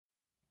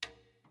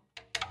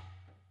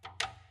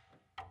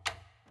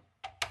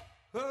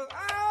Welcome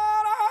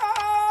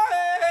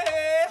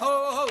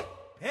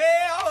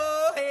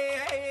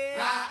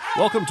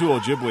to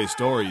Ojibwe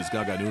Stories,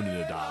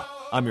 Gaganunanada.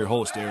 I'm your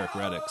host, Eric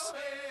Reddix.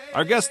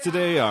 Our guests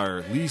today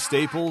are Lee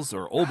Staples,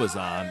 or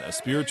Obazan, a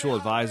spiritual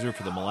advisor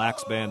for the Mille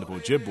Lacs Band of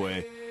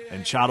Ojibwe,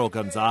 and Chado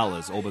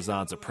Gonzalez,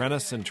 Obazan's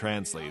apprentice and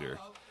translator.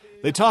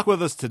 They talk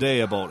with us today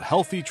about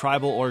healthy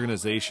tribal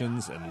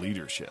organizations and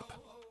leadership.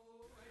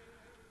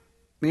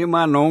 Mi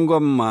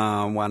manongam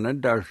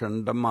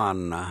wanadasan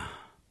damana.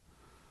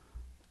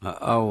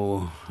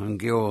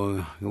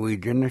 Angyo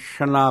wijin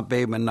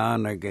shanabe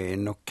manana ge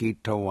no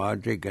kita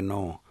waje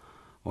gano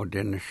o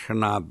den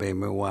shanabe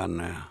me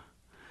wana.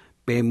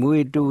 Be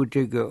mui du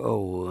jiga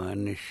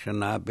and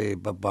shanabe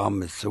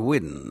babam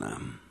swin.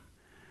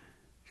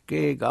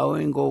 Ge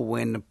going go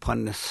win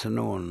upon the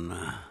snoon.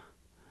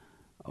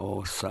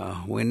 O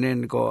sa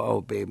winin go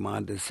obe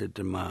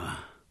madasitama.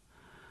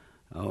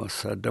 O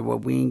sa dawa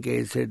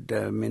winge said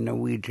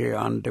minawije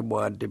on the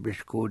water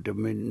biscuit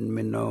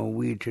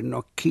minawije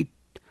no kit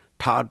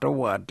tata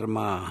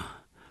watama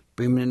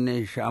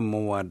bimine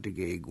shamawat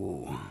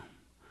gego.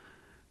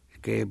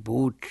 Ge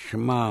booch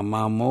ma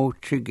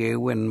mochi ge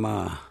win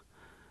ma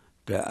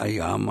the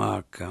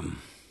ayamakam.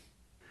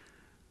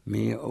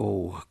 Mi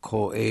o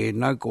ko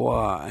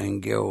nagwa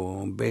and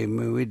go be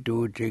me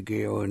do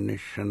jige o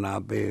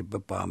nishanabe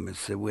baba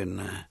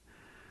miswin.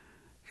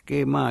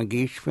 Ge ma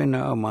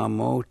gishvina ma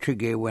mochi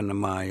ge win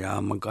ma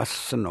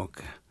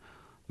yamagassanok.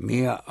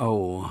 Mi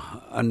o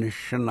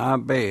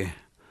anishanabe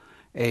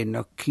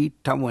no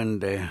kita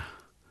wende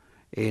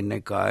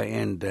nega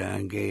and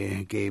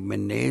ge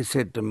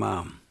meneset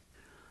ma.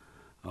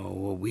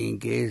 O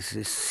winges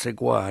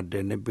segwad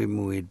and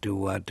bimui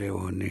duate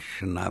o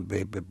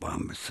nishanabe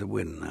bebams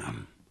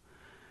win.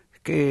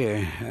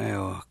 Ke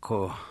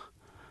ko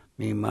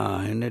mi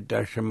ma in a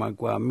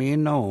dashamagua mi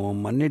no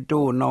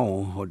manido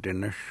no o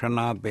den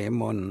shanabe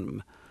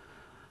mon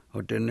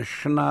o den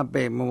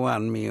shanabe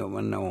moan mi o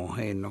no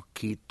he no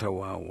kita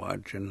wa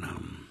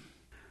wajan.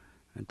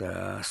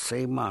 The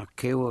same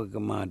kewa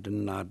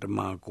gamadan not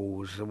ma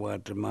goes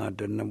what ma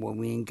den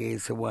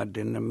winges what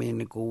in the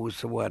mini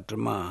goes what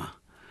ma.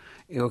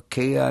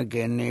 Kea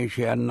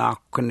genesha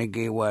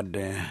nakkunige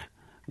wade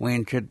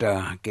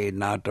winchita ge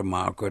nata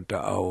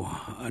markota au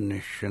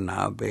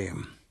anishanabe.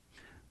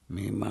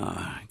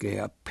 Mima ge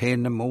a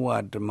pen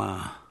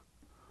muadma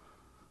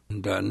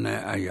dane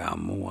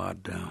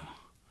ayamuada.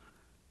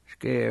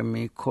 Ske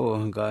mi ko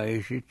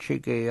gaishi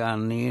chike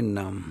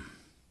aninam.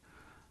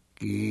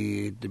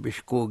 Gi de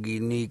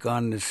biskogi ni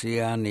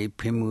ganesiani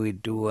pimui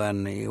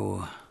duani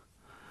o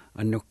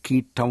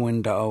anukita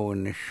winda au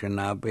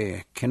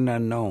anishanabe. Kina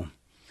no.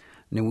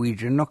 Ni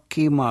wija no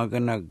ki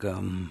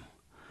maganagam,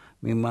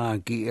 mi ma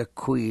gi a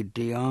kui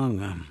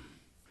diangam.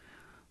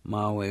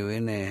 Ma we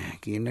wene,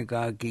 ki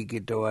naga ki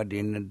kitawa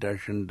dina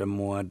dashan da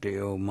mua de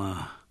o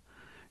ma.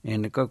 E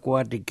naka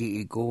kwati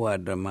ki ikuwa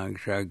da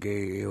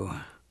magshage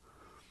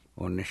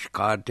o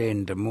nishkate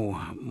nda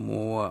mua,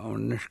 o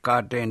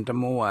nishkate nda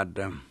mua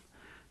da.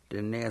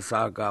 Dine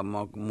saga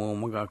mo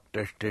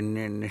magaktash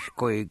dine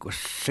nishkoi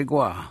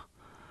kusigwa,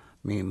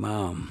 mi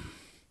mam.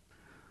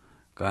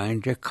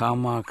 Kainja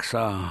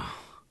kamaksa.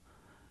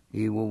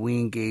 Iwa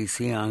winge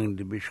siang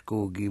de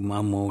biskogi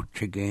mamo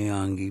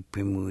chigeangi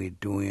pimui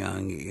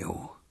duyangi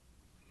yo.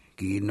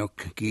 Gino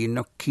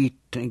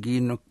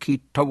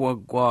kitawa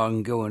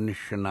guangyo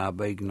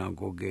nishanabe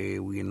ignagoge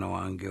wino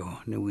angyo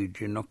ni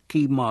wiji no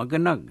ki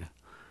maganag.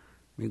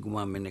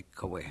 Miguma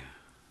minikawe.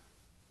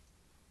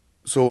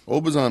 So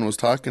Obazan was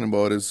talking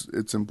about is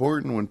it's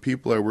important when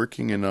people are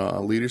working in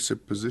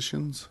leadership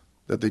positions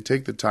that they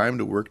take the time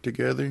to work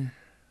together,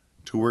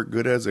 to work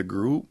good as a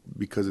group,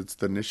 because it's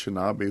the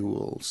Anishinaabe who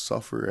will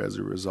suffer as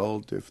a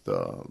result if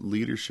the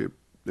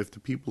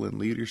people in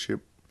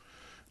leadership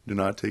do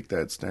not take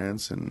that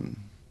stance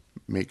and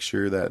make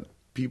sure that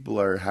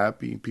people are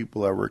happy,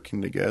 people are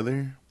working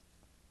together.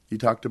 He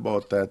talked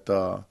about that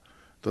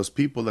those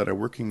people that are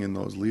working in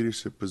those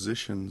leadership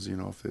positions,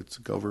 if it's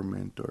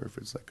government or if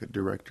it's like a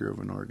director of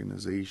an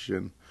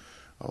organization,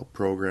 a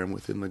program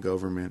within the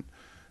government,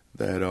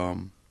 that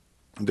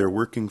they're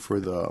working for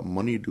the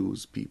money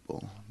dues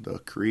people, the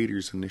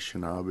creators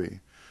Anishinaabe.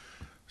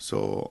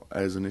 So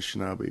as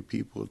Anishinaabe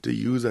people, to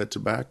use that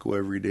tobacco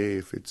every day,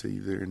 if it's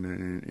either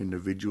an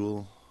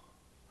individual,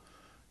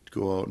 to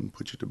go out and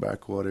put your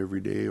tobacco out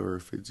every day, or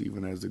if it's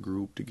even as a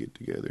group to get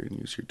together and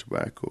use your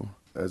tobacco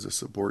as a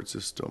support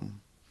system,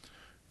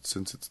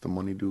 since it's the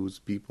money dues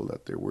people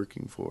that they're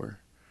working for.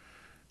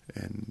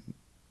 And,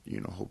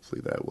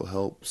 hopefully that will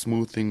help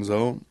smooth things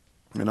out.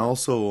 And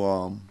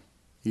also,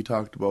 he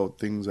talked about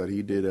things that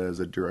he did as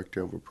a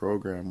director of a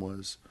program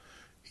was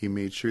he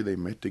made sure they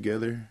met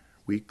together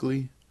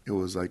weekly. It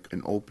was like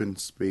an open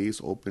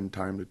space, open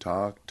time to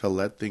talk, to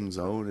let things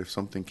out. If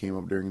something came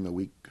up during the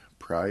week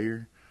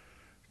prior,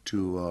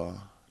 to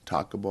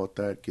talk about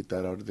that, get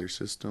that out of their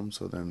system,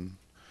 so then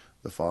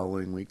the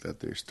following week that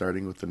they're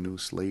starting with a new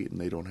slate and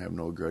they don't have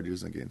no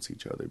grudges against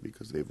each other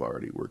because they've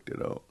already worked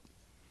it out.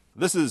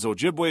 This is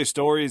Ojibwe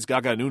Stories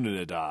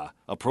Gaganunanada,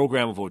 a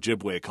program of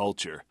Ojibwe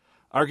culture.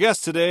 Our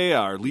guests today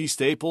are Lee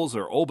Staples,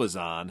 or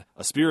Obazan,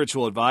 a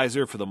spiritual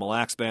advisor for the Mille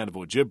Lacs Band of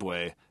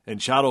Ojibwe,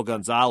 and Chado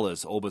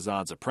Gonzalez,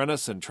 Obazan's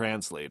apprentice and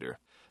translator.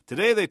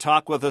 Today they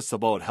talk with us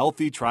about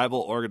healthy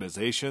tribal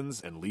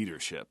organizations and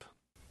leadership.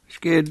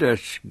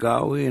 Skedas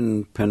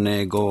gawin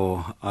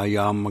penego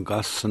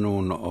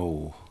ayamagasanun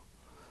o.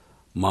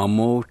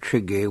 Mamo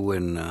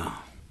chigewin.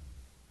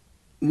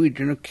 We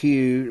didn't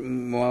ki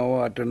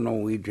mawata no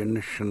we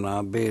didn't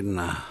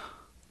shanabena.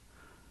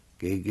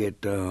 Get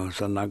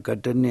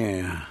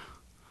sanagatane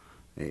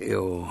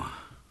eo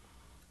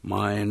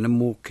my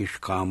nemukish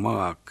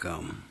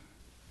kamak.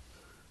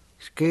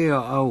 Skea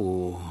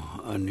au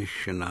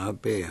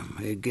anishanabe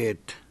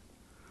eget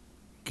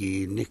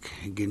ki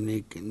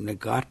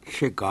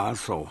negache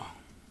gaso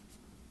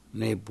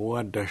ne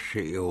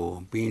boadashe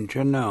o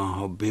binchana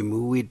ho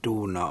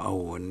bimuidu na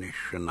au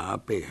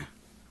anishanabe.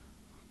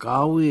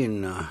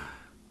 Gawin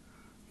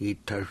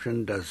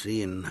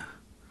itashandazin.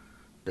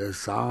 The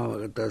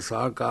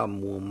saga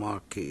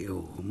mumaki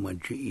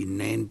maji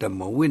inenda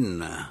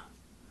mawinna.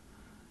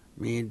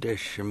 Me de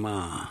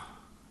shema.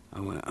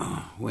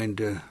 When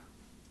the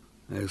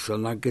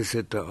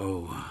sonakisita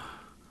o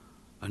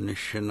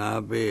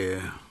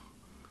anishanabe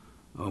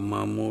o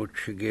mamu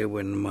chige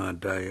when ma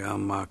daya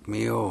mak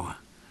meo.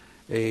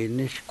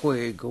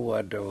 Nishkwe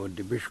guado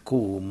de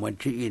bishku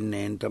maji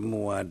inenda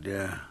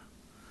muada.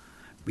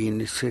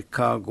 Bin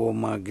Chicago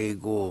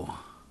magego.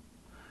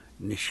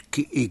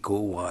 Nishki ego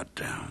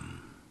wata.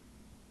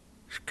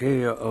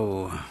 Skea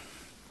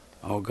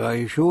o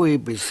gai shui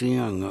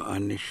bisiang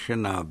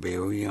anishanabe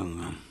o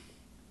yang.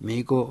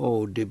 Migo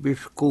o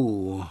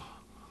dibisku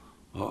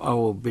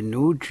o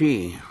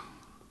binuchi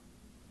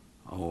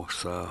o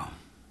sa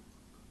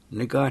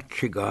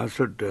nigachi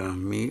gasud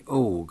mi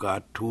o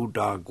gatu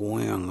da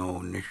goyang o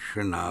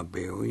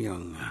nishanabe o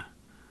yang.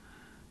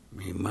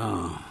 Mi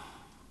ma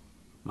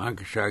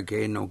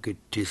magshage no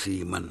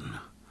kitisi man.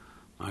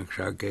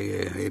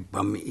 Magshage e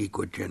bam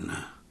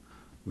ikochena.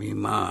 Mi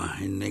ma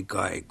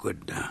innegai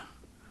gudda.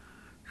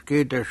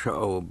 Skeda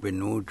shao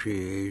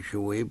binuchi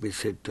shuwe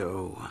bisita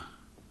o.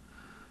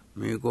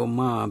 Mi go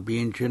ma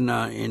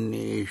binchena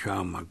inni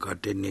shama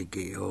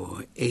katiniki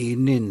o.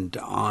 Einind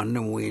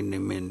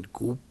anawinimind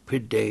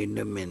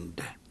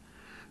kupideinimind.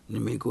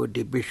 Mi go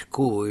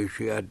dibishku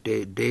ishia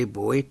de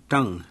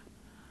boetang.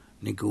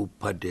 Nigu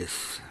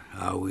padis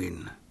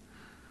awin.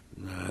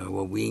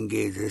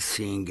 Wawinge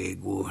singe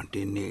go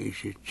dine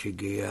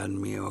chigean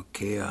mi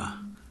okea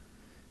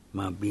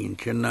ma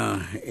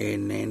binchana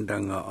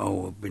nendanga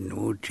o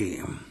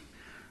binuchi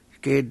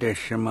skede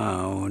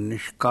shama o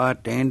nishka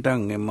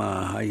tendang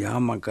ma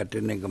hayama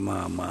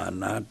katenegma ma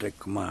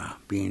natek ma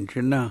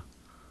binchana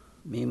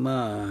mi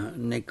ma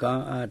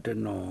nika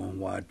atno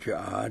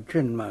wacha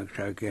achen ma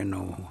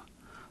shakeno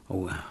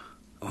o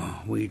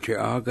wiche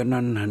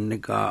aganan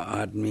nika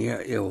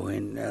admia eo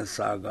in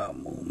saga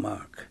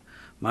mumak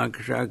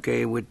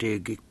Magshake wite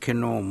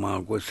kino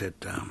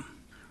magwaseta.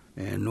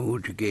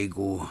 Nujige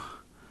go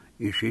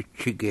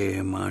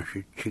ishichige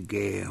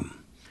mashichige.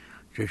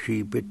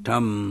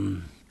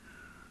 Shashibitam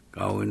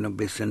gawin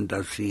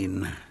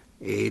bisendasin.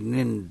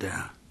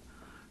 Ninda.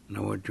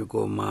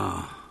 Nawajugo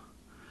ma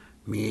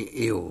mi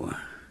ew.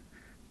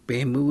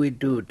 Bemu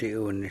do te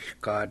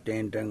unishka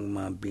dendang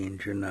ma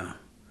binjana.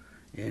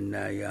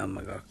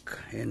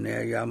 Yamagak.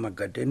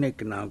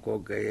 Yamagadenik na go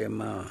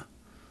gayema.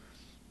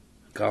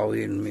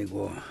 Gawin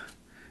migo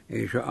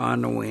isha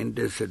anawin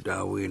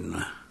desadawin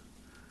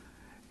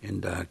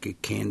inda ki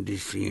candy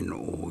scene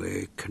o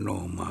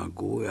kno ma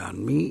go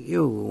an mi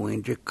yo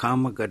wenje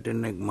kama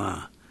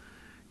gadenegma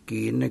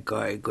ki ne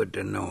kai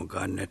godeno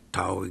ga ne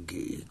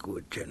tawgi go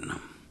chen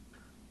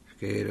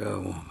skera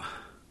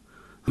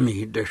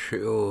mi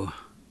desho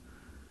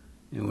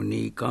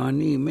ni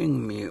kani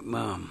meng mi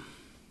ma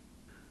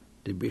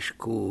de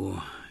bisku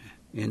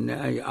in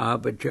ay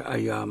abaja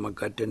ayama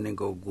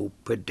gatenego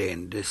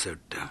gupeden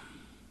desert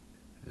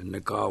in the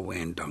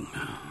gawendang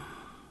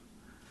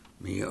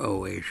mi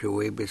o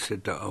shuwe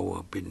besita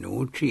o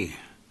binuchi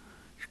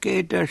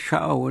sketa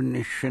shaw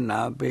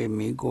nishanabe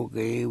mi go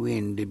ge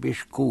win de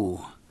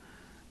bisku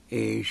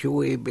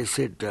shuwe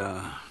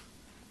besita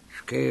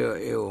skea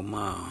eo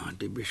ma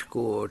de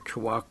bisku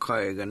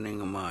chwaka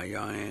ganing ma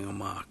yang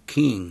ma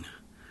king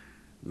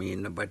mi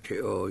na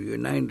bache o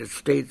United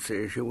States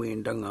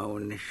shuwindang o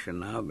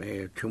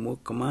nishanabe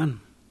chumukaman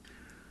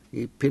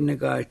I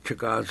pinaga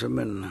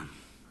chikazaman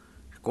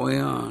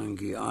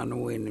koyangi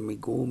anwin mi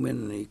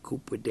gumen I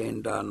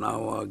kupidenda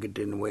nawa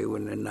gidin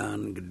wewen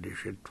nan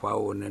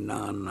gidishitwawen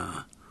nan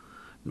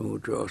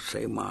nujo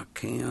sema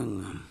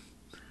kang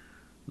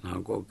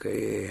nago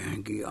ke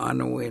gi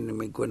anwin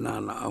mi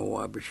gunana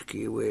awa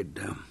bishki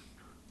wed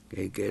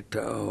ke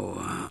geta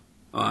o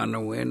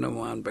anwin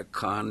man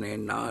bekane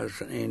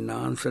nas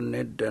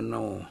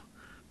nedano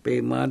be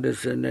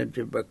madasenet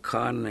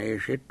bekane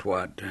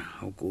shitwat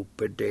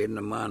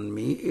kupidenda man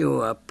mi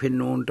io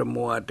apinunda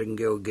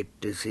moatengeo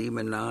gittisi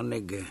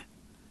menanege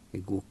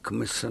igu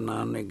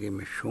kmisananege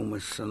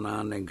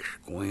mishumasananege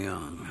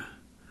skoyang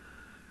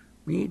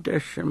Mi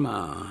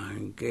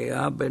dashma ke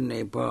abe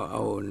nepa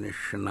au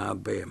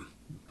nishanabe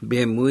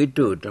be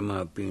muito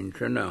tama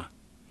pinchana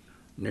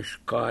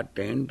nishka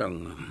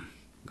tendang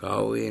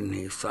gawin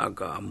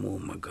hisaga mu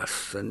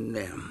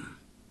magasanem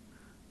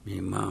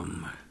mi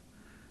mam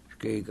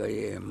ke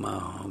gaye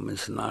ma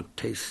mis not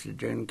taste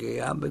jen ke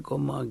abe ko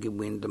ma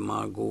giwin the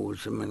mago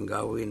semen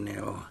gawin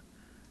eo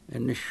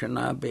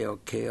nishanabe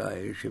okay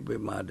I should be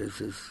ma this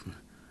is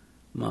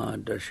ma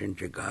dashin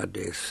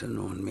jagades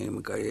non mi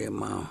gaye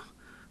ma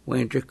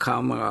Winter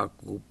kamera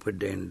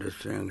kupeden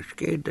deseng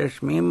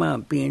skates mema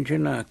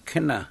pinchena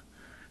kena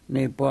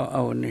nepa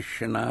au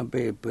nishana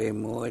be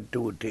mo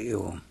tu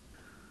teo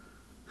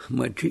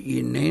machi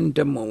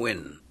inenda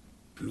moen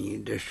mi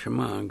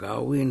deshma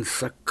gawin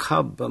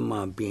sakab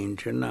ma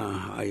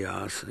pinchena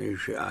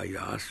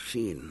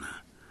ayasin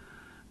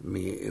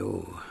mi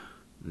o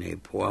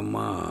nepa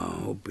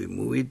ma opi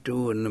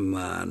muito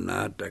ma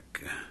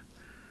natak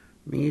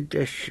mi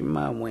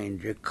deshma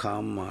wenje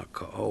kama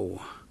ka o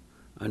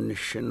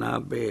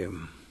Anishinabe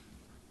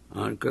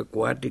Anka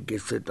Kwati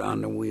Kisit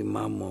Anawi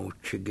Mamo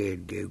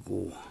Chiged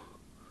Gegu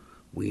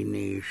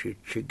Wini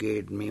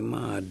Chiged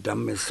Mima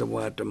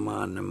Damisawat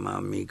Man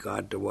Mami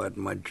Gatawat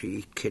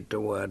Maji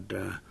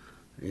Kitawat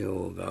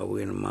Yoga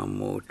Win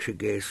Mamo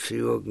Chige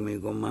Siog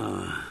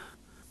Migoma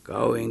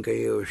Going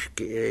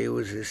Gayoshki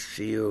was a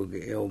Siog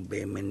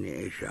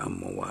Elbemin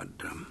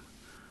Eshamawat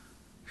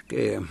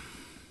Scare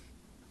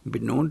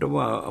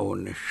Binondawa au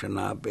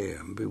nishanabe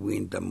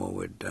biwinda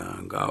mowed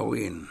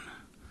gawin.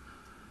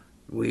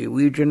 We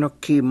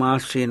janoki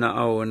masina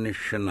au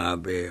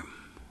nishanabe.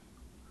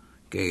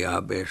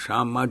 Gayabe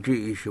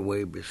samaji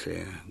ishwe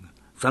bise.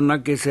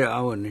 Sanakise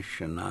au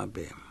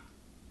nishanabe.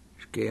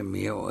 Ske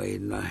mio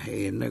na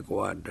hene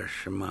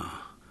gwadashma.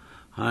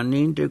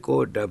 Haninte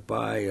go da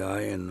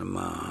baya in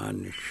ma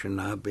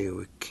nishanabe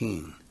with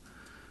king.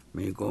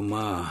 Migo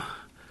ma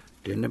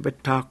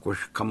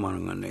dinabetakwsh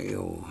kamangan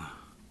eo.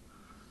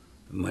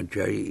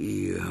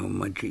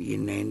 Maji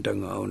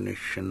nendang au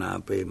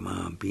nishanabe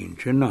ma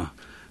pinchana.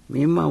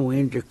 Mima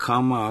wenje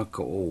kama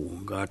aka o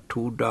ga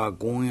tuda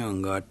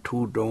goyang ga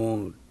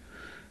tudong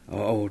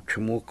o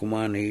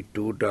chumukumani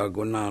tuda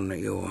gonana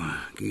yo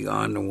ki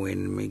ana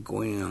wen mi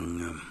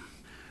goyang.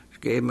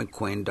 Ske me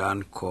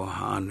kwendan ko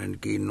hanan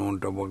ki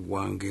nonda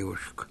wagwangi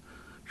usk.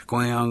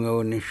 Skoyang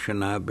o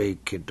nishanabe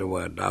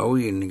kitawa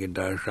dawi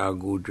nigida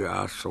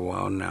shaguja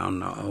asawa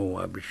na o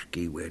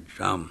abishki wed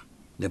sam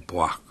ne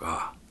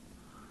poaka.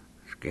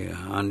 Ke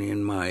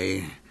hanin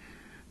mai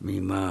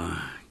mi ma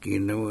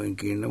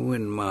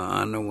kinawin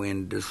ma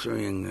anawin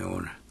desuying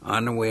on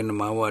anawin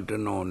ma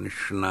watanon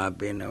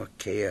shnaben o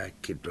kea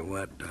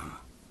kitawata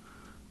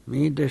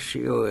mi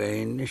desio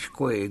e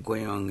nishkwe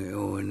goyang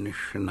o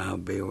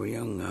nishnabe o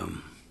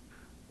yang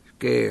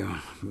ke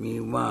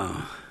mi ma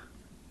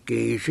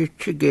ke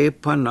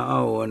shichige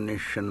pana o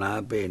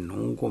nishnabe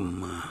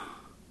nungum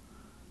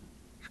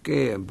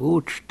ke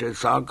buch de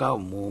saga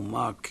mu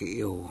ma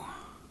ki o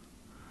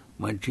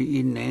Maji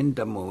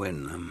inenda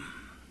moenam.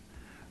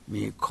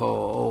 Mi ko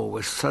o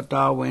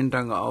wasata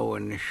wendang o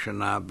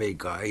nishanabe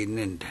ga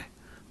inend.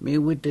 Mi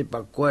wite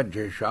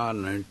bakwaje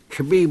shana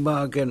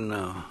chibiba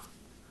gena.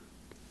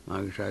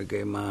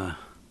 Magsage ma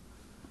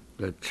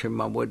the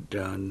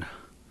chimawadan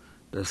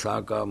the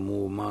saga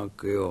mu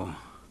makyo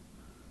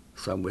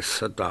sa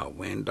wasata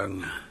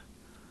wendang.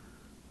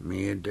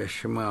 Mi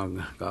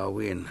deshima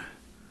gawin.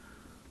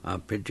 A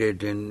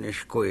pijedin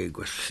ishkoe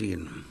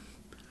gosin.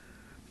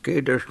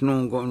 Kedas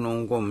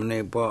nungom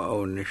nepa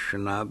o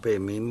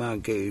nishanabe mima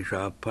ge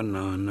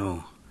japana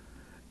no.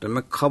 The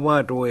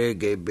makawat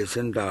wege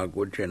bisinda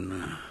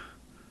gujena.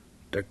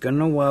 The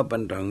kanawa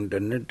bandang the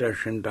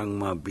nidashindang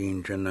ma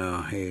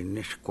binjana he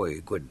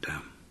nishkwe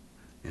gudda.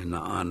 In the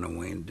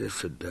anawain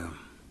disida.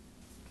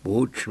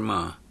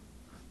 Buchma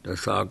the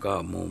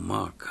saga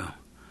mumaka.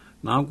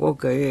 Nago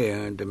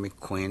gaye the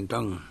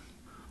mikwendang.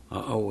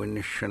 O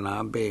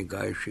nishanabe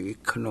gaishi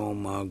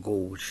iknoma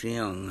go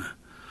siang.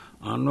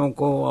 Ano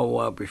ko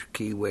awabish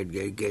ki wed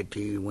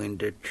geti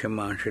wende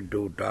chimasha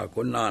do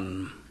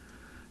dakunan.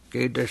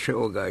 Geta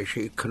shoga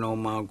shi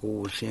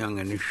knomagu siang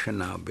and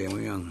ishana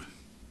bewyang.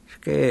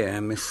 Ske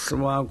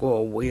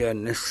miswago wea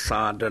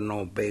nisada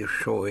no be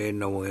shoe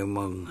no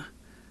emang.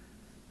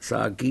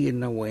 Sagi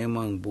na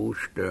wemang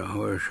booster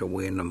horsha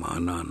wena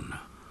manan.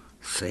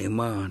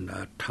 Sema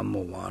na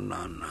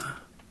tamawanan.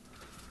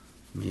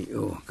 Mi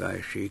o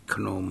gashi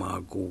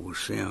knomagu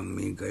siang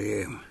mi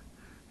gayem.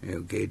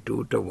 Ge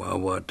tuta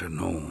wawata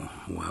no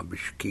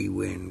wabishki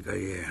wen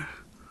gaye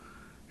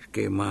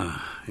skema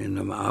in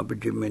the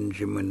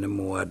abijimenjimen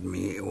muad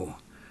mi o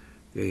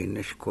ge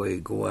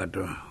nishkoi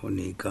guata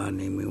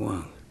onikani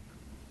miwang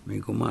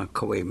miguma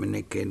kawe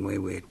meneken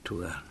we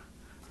to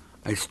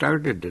I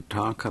started to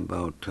talk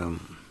about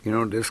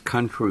this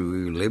country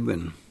we live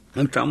in.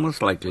 It's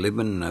almost like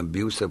living in an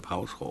abusive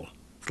household.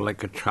 It's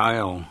like a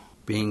child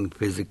being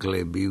physically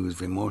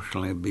abused,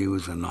 emotionally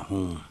abused in the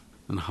home.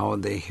 And how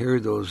they hear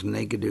those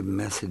negative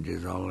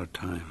messages all the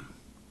time.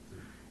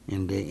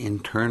 And they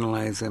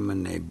internalize them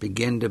and they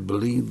begin to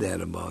believe that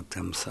about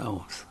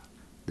themselves.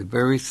 The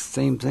very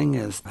same thing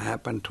has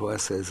happened to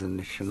us as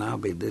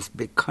Anishinaabe, this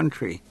big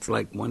country. It's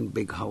like one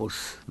big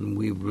house, and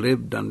we've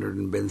lived under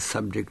and been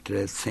subject to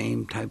that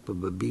same type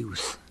of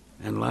abuse.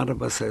 And a lot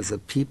of us as a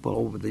people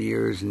over the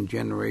years and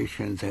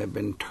generations have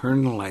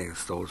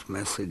internalized those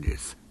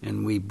messages,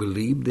 and we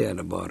believe that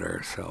about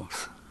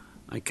ourselves.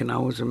 I can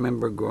always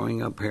remember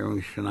growing up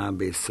hearing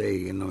Anishinaabe say,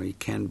 you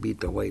can't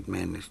beat the white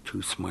man, he's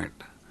too smart.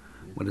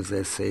 What does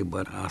that say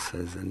about us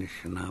as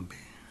Anishinaabe?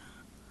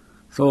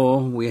 So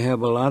we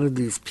have a lot of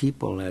these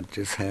people that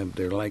just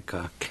they're like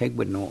a keg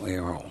with no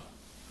arrow.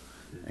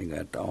 They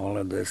got all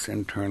of this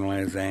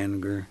internalized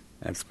anger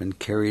that's been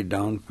carried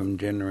down from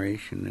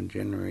generation to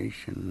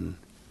generation,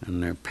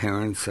 and their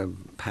parents have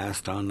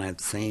passed on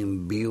that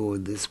same view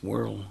of this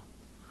world.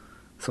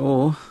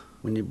 So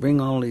when you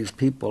bring all these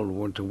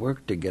people to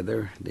work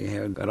together, they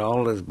have got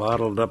all this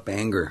bottled up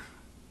anger,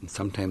 and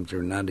sometimes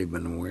they're not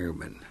even aware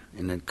of it,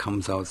 and it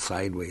comes out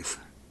sideways.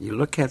 You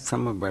look at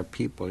some of our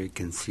people, you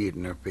can see it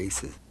in their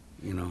faces.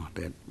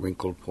 That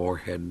wrinkled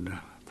forehead,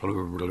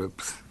 fleur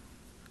lips.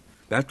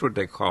 That's what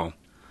they call,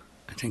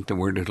 I think the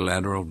word is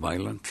lateral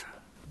violence.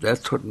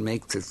 That's what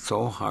makes it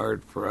so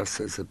hard for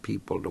us as a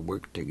people to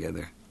work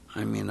together.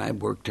 I mean,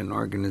 I've worked in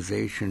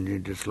organizations, you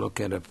just look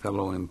at a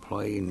fellow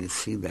employee and you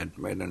see that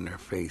right on their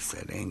face,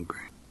 that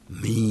anger.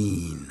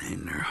 Mean,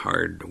 and they're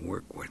hard to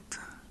work with.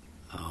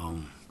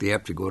 They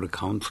have to go to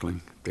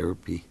counseling,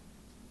 therapy.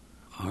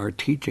 Our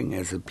teaching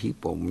as a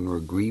people, when we're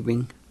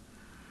grieving,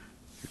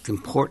 it's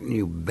important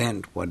you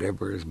vent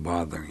whatever is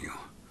bothering you.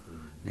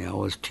 They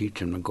always teach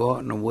them to go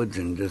out in the woods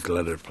and just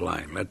let it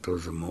fly. Let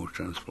those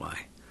emotions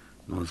fly.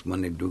 Those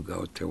when they do go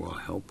out there will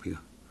help you.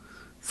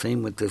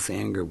 Same with this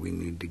anger, we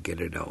need to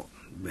get it out,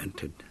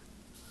 vent it.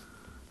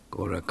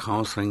 Go to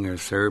counseling or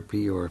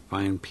therapy, or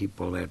find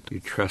people that you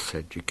trust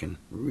that you can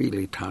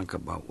really talk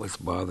about what's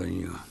bothering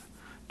you.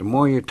 The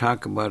more you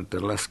talk about it, the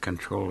less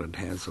control it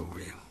has over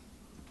you.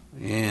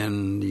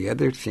 And the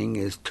other thing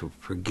is to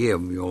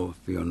forgive. You'll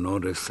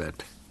notice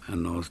that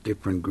in those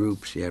different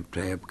groups you have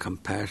to have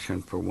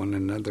compassion for one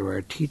another.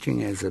 Our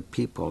teaching as a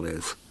people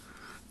is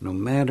no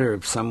matter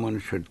if someone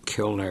should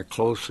kill our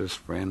closest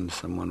friend,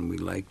 someone we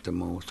like the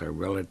most, our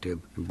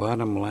relative, the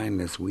bottom line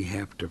is we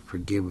have to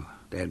forgive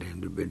that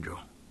individual.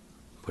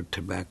 Put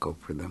tobacco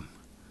for them.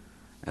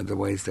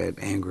 Otherwise that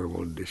anger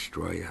will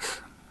destroy us.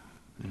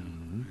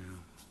 Mm-hmm. Yeah.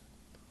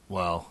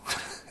 Well,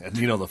 and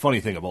the funny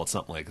thing about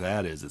something like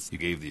that is you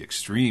gave the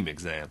extreme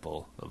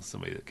example of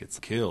somebody that gets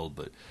killed,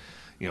 but,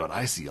 and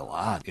I see a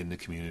lot in the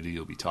community,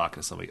 you'll be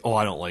talking to somebody,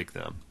 I don't like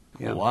them.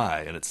 Yeah. Well,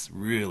 why? And it's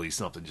really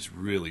something just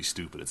really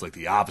stupid. It's like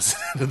the opposite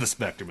of the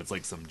spectrum. It's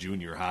like some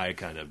junior high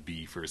kind of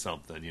beef or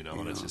something,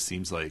 and it just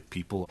seems like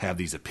people have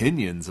these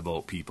opinions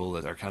about people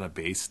that are kind of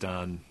based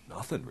on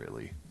nothing,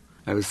 really.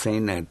 I was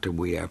saying that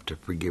we have to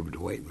forgive the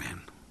white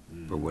man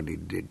for what he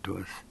did to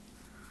us.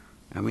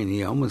 I mean,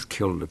 he almost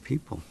killed the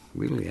people,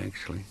 really,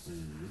 actually.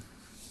 Mm-hmm.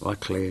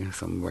 Luckily,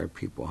 some of our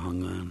people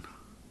hung on.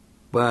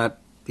 But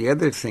the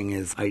other thing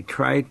is, I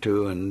try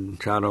to, and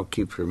Shadow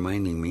keeps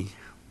reminding me,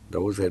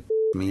 those that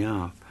me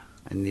off,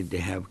 I need to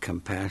have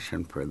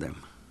compassion for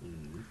them.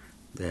 Mm-hmm.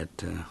 That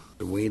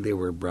the way they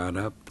were brought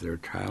up, their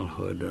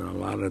childhood, and a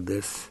lot of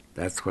this,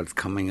 that's what's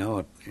coming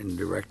out and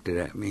directed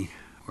at me,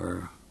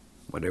 or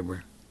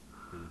whatever.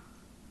 Mm-hmm.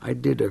 I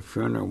did a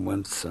funeral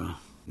once, and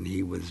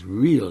he was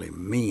really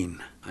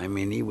mean. I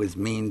mean, he was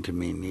mean to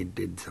me, and he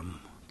did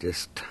some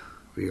just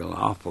real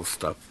awful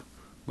stuff.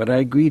 But I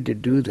agreed to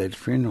do that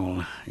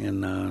funeral,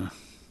 and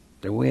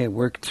the way I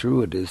worked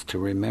through it is to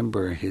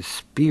remember his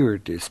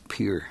spirit is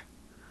pure.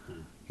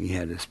 He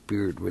had a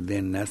spirit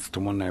within. That's the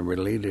one I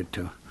related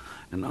to.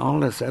 And all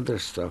this other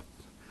stuff,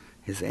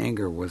 his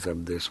anger was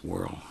of this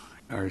world.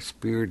 Our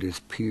spirit is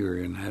pure,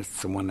 and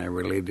that's the one I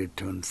related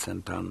to and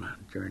sent on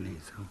the journey.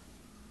 So.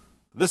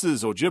 This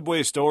is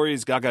Ojibwe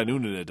Stories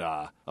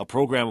Gaganunanada, a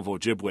program of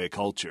Ojibwe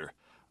culture.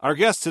 Our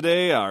guests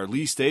today are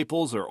Lee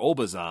Staples, or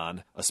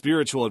Obazan, a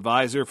spiritual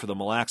advisor for the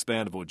Mille Lacs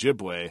Band of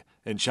Ojibwe,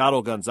 and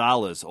Chado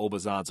Gonzalez,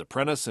 Obazan's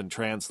apprentice and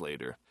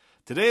translator.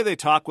 Today they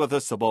talk with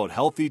us about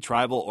healthy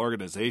tribal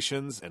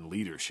organizations and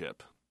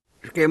leadership.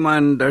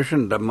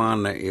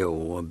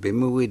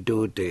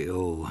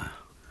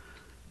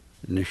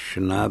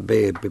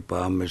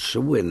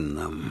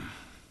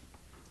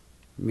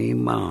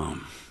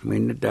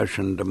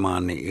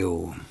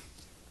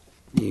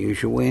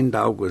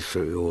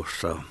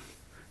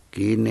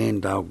 Kinen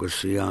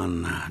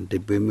Daugusian, the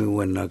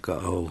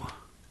Bimiwanaka,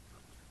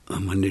 a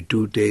many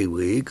 2 day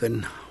week,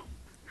 and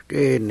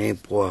stay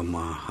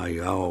Nepoama,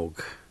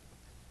 Hayog,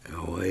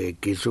 a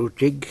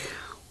Kisuchig,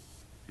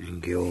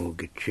 and go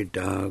get your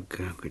dog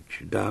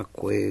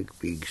quake,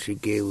 big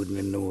sige with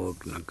the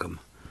Nook, Nakam,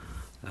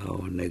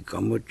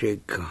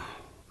 Nekamuchik,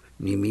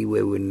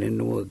 Nimiwe with the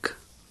Nook,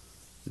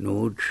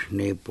 Noach,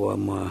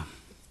 Nepoama,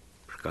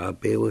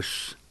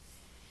 Scarpeus.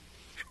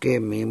 Ke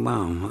mi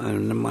mam,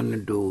 and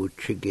man do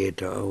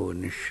chigeta o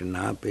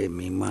Anishinaabe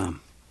mi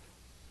mam.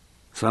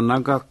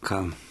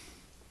 Sanagaka,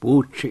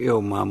 buchi o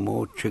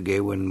mamo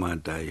chigewen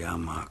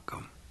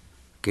madayamakam.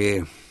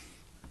 Ke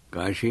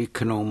Gashi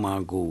kano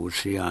magu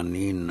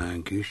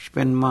sianin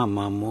gispen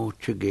mama mo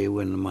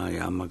chigewin ma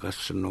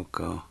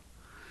yamagasanuka.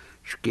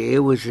 Ske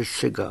was a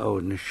siga o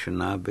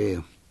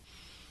nishanabe.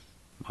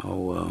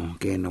 Oh,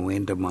 gain a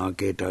winter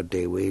market out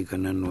day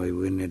wagon and we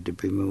win at the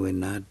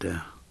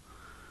Pimuinata.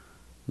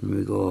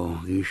 Me go,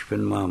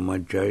 gispen mama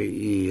jai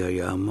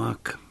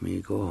yamak,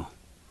 me go.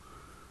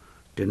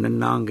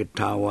 Dinanang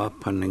tawa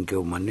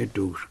panangil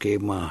manidu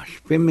skema,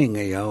 swimming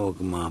a yaog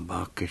ma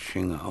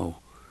bakishing o.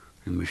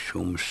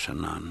 Mishum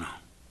sanana.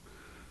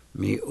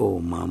 Mi o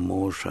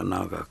mamo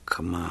sanaga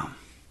kama.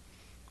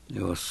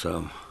 Yo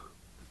so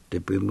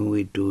the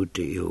bimui do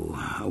to you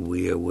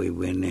we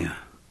wene.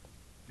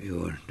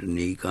 Yo the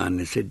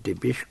nigan said the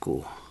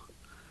bishko.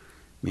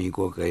 Mi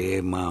go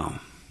gaye ma.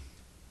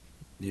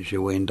 This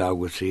went out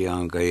with the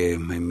young gaye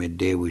me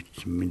de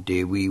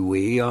we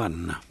way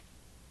on.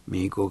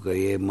 Mi go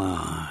gaye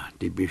ma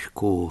the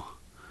bishko.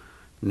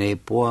 Ne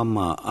poa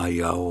ma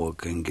ayao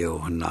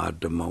kengeo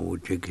nada ma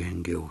uche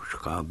kengeo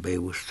skabe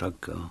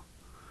usaka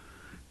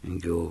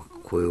kengeo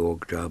kwe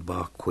okja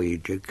ba kwe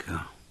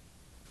jika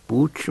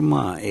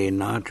buchma e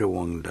nada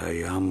wangda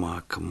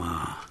yama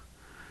kama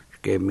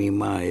ske mi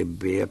ma e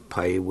be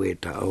pai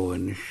weta o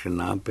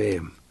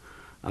nishanabe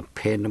a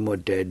penamo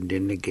dead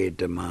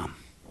dinigate ma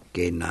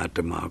ge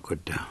nada ma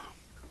kota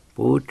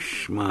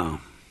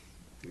buchma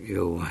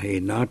yo he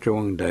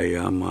nachong da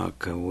yama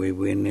ka we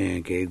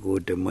wene ke go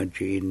de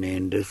machi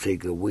nenda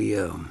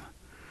segawia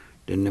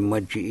de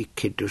machi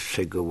ikitu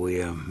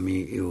segawia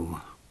mi yo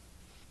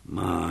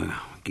ma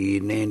ki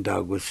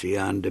nenda go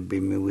sianda bi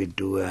mi we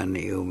do an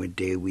yo me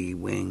de we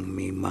wing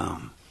mi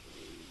mom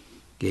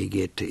ke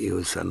get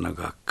yo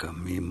sanagaka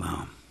mi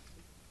mom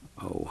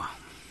oh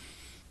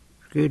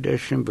ke da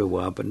shimbe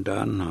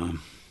wapandan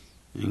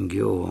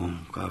ingyo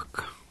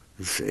kaka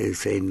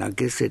say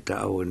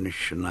nagisita o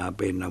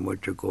nishanabe na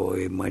mochago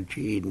e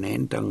maji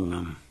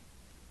nendang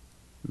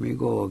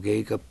migo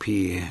ge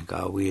kapi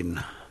gawin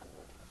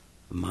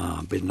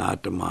ma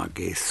binata ma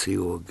ge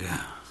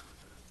siuga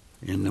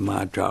in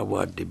ma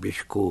jawa de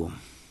bishku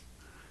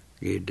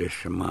ge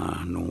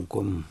deshma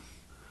nungkum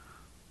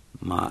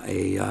ma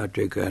e ya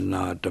jega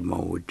na ta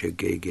mo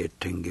jege ge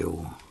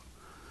tengyo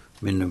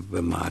min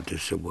be ma de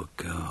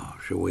suwaka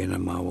shwena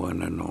ma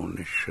wana no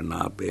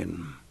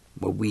nishanaben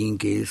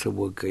Mawinge sa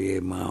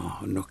wakaye ma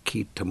no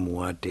kita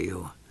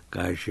muateo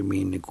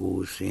kashimini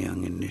ko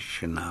siyang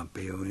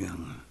inishanabe o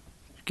yang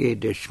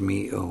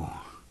kedeshmi o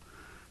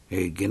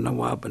e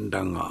ginawa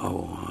bandanga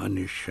o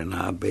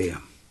anishanabe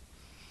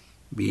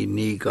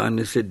biniga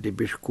na sa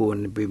dibishko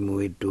na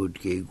bimuitod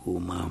ke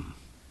guma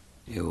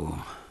yo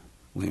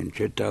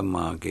wencheta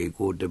ma ke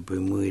go da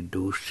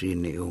bimuido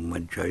sine o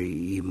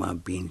majai ima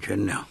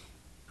binchana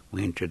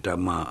wencheta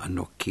ma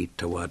ano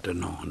kita wata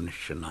no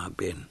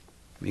anishanaben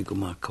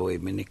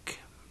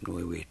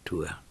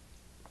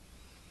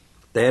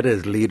That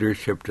is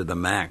leadership to the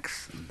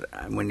max.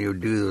 When you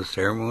do those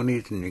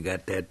ceremonies and you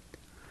got that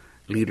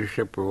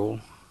leadership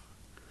role,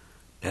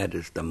 that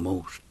is the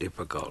most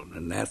difficult.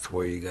 And that's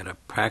where you got to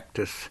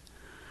practice.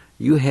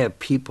 You have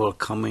people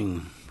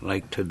coming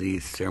like to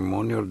these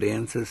ceremonial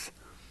dances.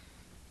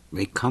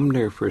 They come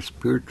there for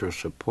spiritual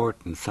support,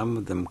 and some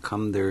of them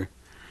come there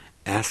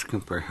asking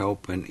for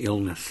help in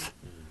illness.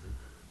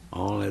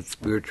 All that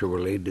spiritual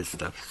related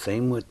stuff.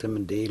 Same with them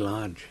in Day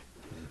Lodge.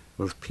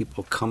 Those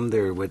people come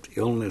there with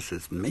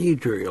illnesses,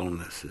 major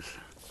illnesses,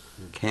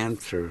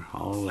 cancer,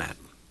 all that.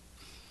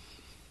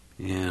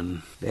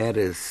 And that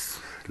is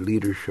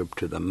leadership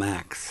to the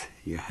max.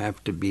 You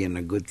have to be in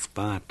a good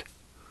spot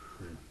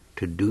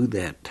to do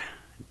that,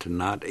 to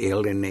not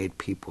alienate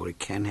people. You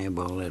can't have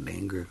all that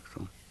anger.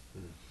 So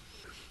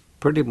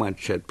pretty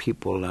much that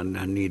people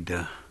need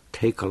to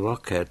take a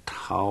look at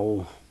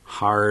how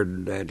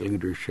hard that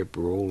leadership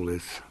role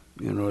is.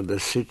 You know, the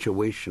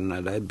situation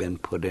that I've been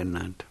put in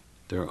that.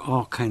 There are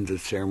all kinds of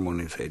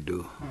ceremonies I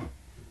do.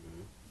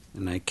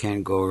 And I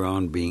can't go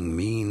around being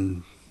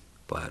mean,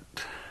 but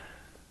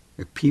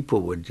if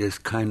people would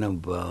just kind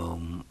of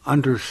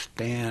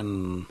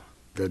understand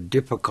the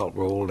difficult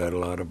role that a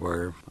lot of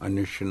our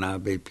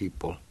Anishinaabe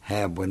people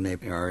have when they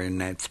are in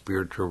that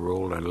spiritual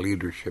role and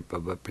leadership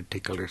of a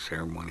particular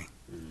ceremony.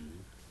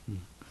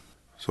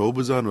 So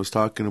Obazan was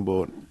talking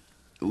about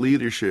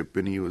leadership,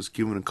 and he was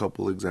giving a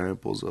couple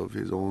examples of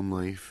his own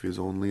life, his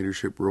own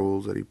leadership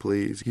roles that he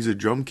plays. He's a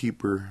drum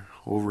keeper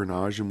over in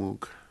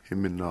Ajamuk,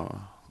 him and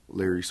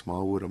Larry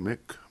Smallwood,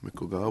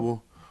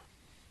 Mikogabo,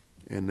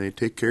 and they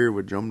take care of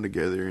a drum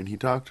together. And he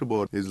talked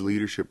about his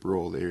leadership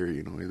role there.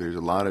 You know, there's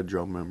a lot of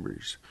drum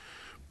members.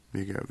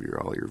 You have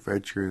all your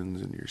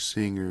veterans and your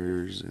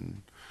singers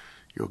and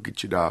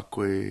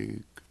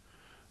Yogichidakwe.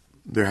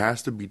 There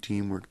has to be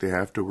teamwork. They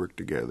have to work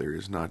together.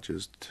 It's not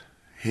just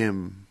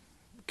him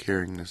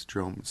carrying this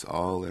drum. It's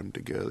all them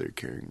together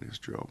carrying this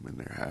drum. And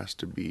there has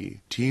to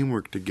be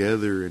teamwork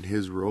together, and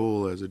his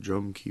role as a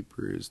drum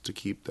keeper is to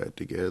keep that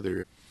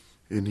together.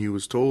 And he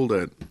was told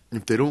that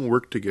if they don't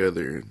work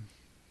together,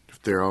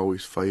 if they're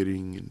always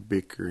fighting and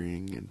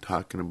bickering and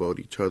talking about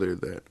each other,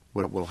 that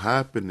what will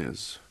happen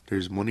is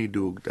there's money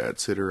doog that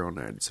sit around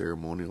that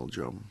ceremonial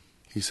drum.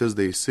 He says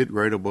they sit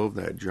right above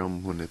that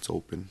drum when it's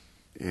open.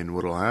 And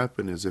what'll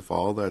happen is if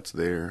all that's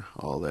there,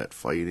 all that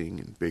fighting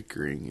and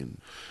bickering and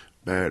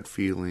bad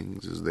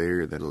feelings is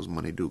there, then those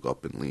money do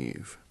up and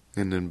leave.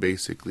 And then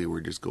basically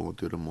we're just going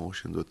through the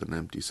motions with an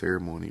empty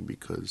ceremony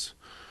because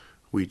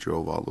we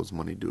drove all those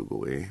money do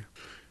away.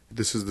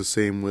 This is the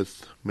same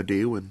with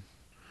Medewan.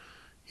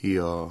 He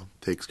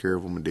takes care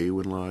of a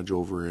Medewan Lodge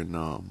over in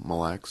Mille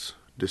Lacs,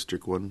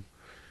 District 1.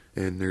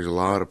 And there's a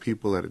lot of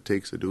people that it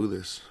takes to do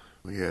this.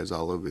 He has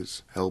all of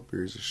his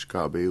helpers,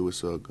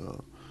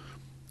 Shkabewisug.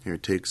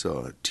 It takes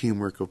a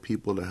teamwork of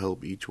people to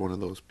help each one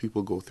of those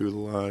people go through the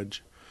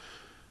lodge.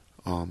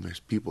 There's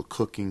people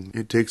cooking.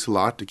 It takes a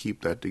lot to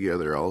keep that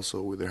together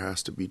also, where there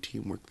has to be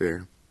teamwork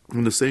there.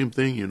 And the same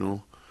thing,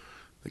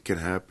 that can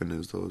happen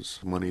is those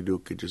money do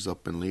could just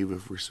up and leave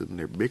if we're sitting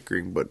there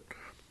bickering, but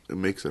it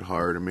makes it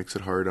hard. It makes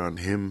it hard on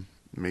him.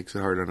 It makes it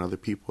hard on other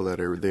people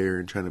that are there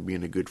and trying to be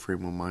in a good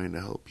frame of mind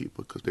to help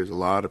people, because there's a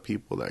lot of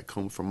people that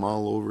come from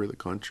all over the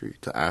country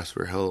to ask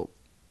for help.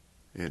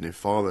 And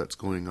if all that's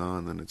going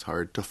on, then it's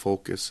hard to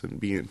focus and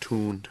be in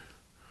tune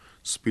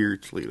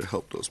spiritually to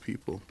help those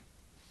people.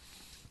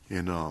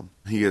 And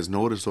he has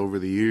noticed over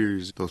the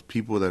years, those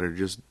people that are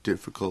just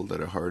difficult,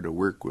 that are hard to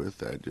work with,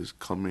 that just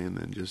come in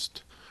and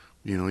just,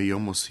 you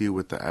almost see it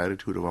with the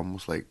attitude of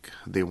almost like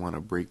they want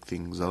to break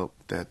things up,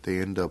 that they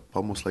end up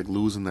almost like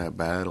losing that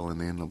battle and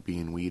they end up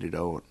being weeded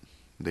out.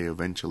 They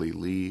eventually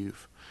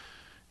leave.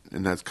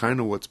 And that's kind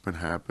of what's been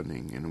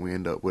happening. And we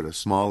end up with a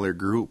smaller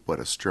group, but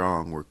a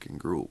strong working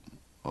group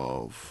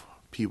of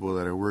people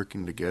that are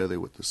working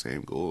together with the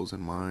same goals in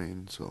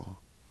mind. So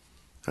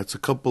that's a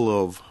couple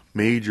of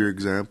major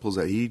examples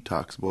that he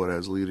talks about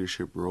as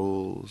leadership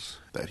roles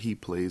that he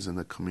plays in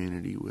the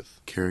community,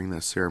 with carrying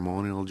that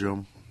ceremonial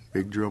drum,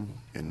 big drum,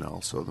 and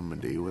also the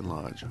Medewan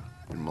Lodge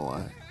in Mille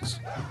Lacs.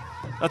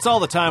 That's all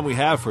the time we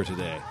have for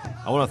today.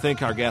 I want to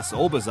thank our guests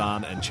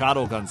Obizan and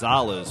Chado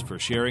Gonzalez for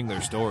sharing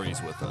their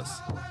stories with us.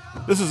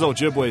 This is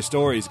Ojibwe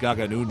Stories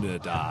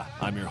Gaganunada.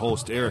 I'm your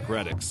host, Eric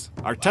Reddix.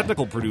 Our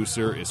technical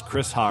producer is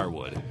Chris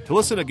Harwood. To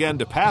listen again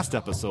to past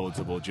episodes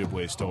of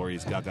Ojibwe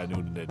Stories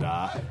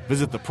Gaganunada,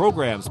 visit the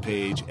programs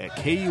page at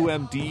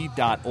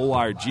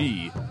kumd.org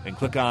and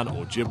click on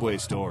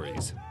Ojibwe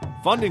Stories.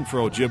 Funding for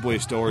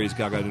Ojibwe Stories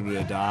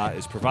Gaganunada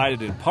is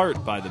provided in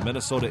part by the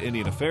Minnesota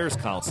Indian Affairs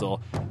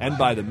Council and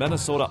by the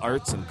Minnesota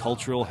Arts and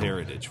Cultural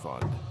Heritage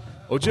Fund.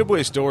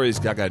 Ojibwe Stories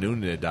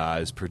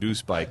Gaganunada is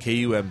produced by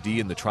KUMD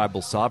and the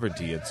Tribal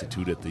Sovereignty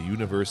Institute at the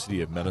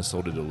University of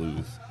Minnesota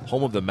Duluth,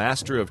 home of the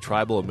Master of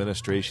Tribal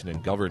Administration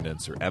and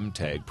Governance, or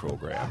MTAG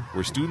program,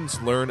 where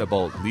students learn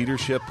about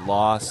leadership,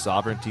 law,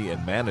 sovereignty,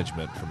 and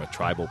management from a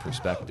tribal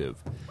perspective.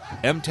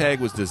 MTAG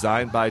was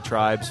designed by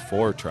tribes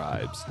for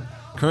tribes,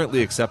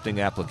 currently accepting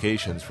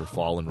applications for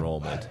fall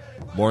enrollment.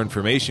 More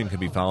information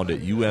can be found at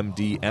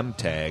umdmtag.org.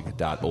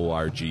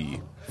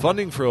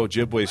 Funding for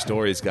Ojibwe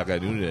Stories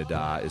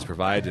Gaganunada is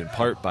provided in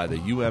part by the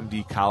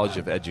UMD College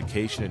of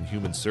Education and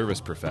Human Service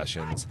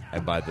Professions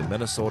and by the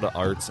Minnesota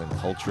Arts and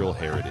Cultural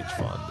Heritage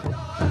Fund.